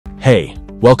Hey,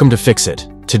 welcome to Fix It.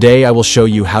 Today I will show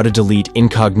you how to delete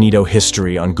incognito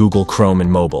history on Google Chrome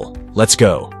and mobile. Let's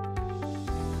go.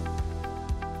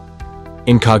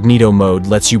 Incognito mode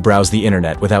lets you browse the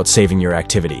internet without saving your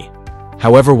activity.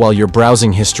 However, while your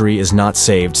browsing history is not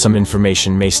saved, some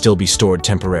information may still be stored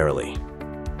temporarily.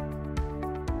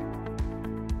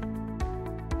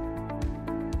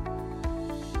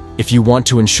 If you want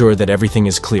to ensure that everything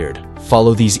is cleared,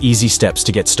 follow these easy steps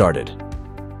to get started.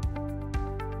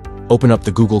 Open up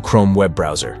the Google Chrome web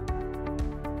browser.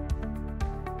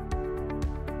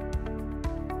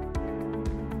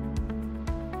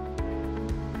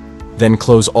 Then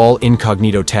close all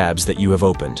incognito tabs that you have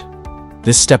opened.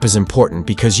 This step is important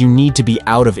because you need to be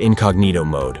out of incognito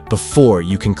mode before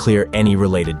you can clear any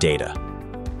related data.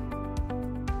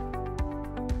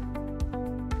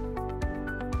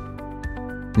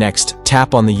 Next,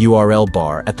 tap on the URL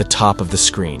bar at the top of the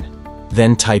screen.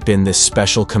 Then type in this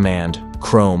special command,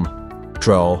 chrome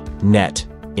net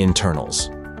internals.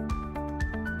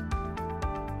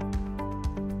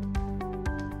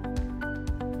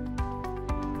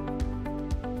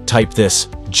 Type this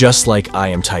just like I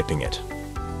am typing it.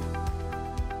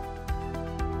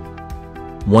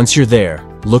 Once you're there,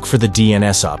 look for the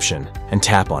DNS option and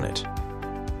tap on it.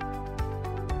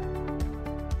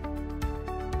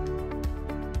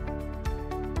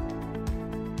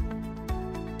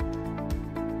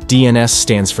 DNS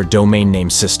stands for Domain Name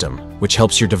System, which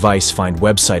helps your device find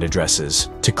website addresses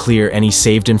to clear any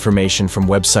saved information from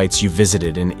websites you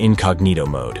visited in incognito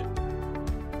mode.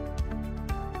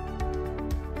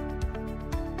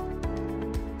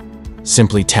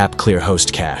 Simply tap Clear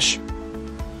Host Cache.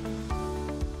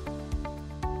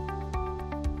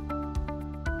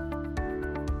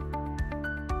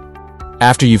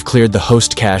 After you've cleared the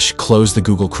host cache, close the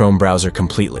Google Chrome browser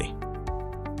completely.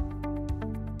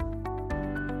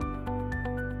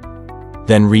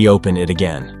 Then reopen it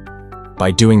again.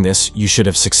 By doing this, you should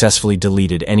have successfully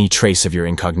deleted any trace of your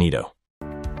incognito.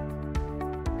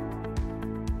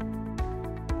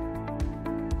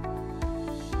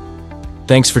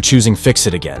 Thanks for choosing Fix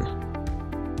It again.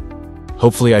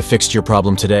 Hopefully I fixed your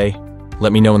problem today.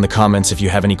 Let me know in the comments if you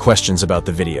have any questions about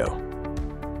the video.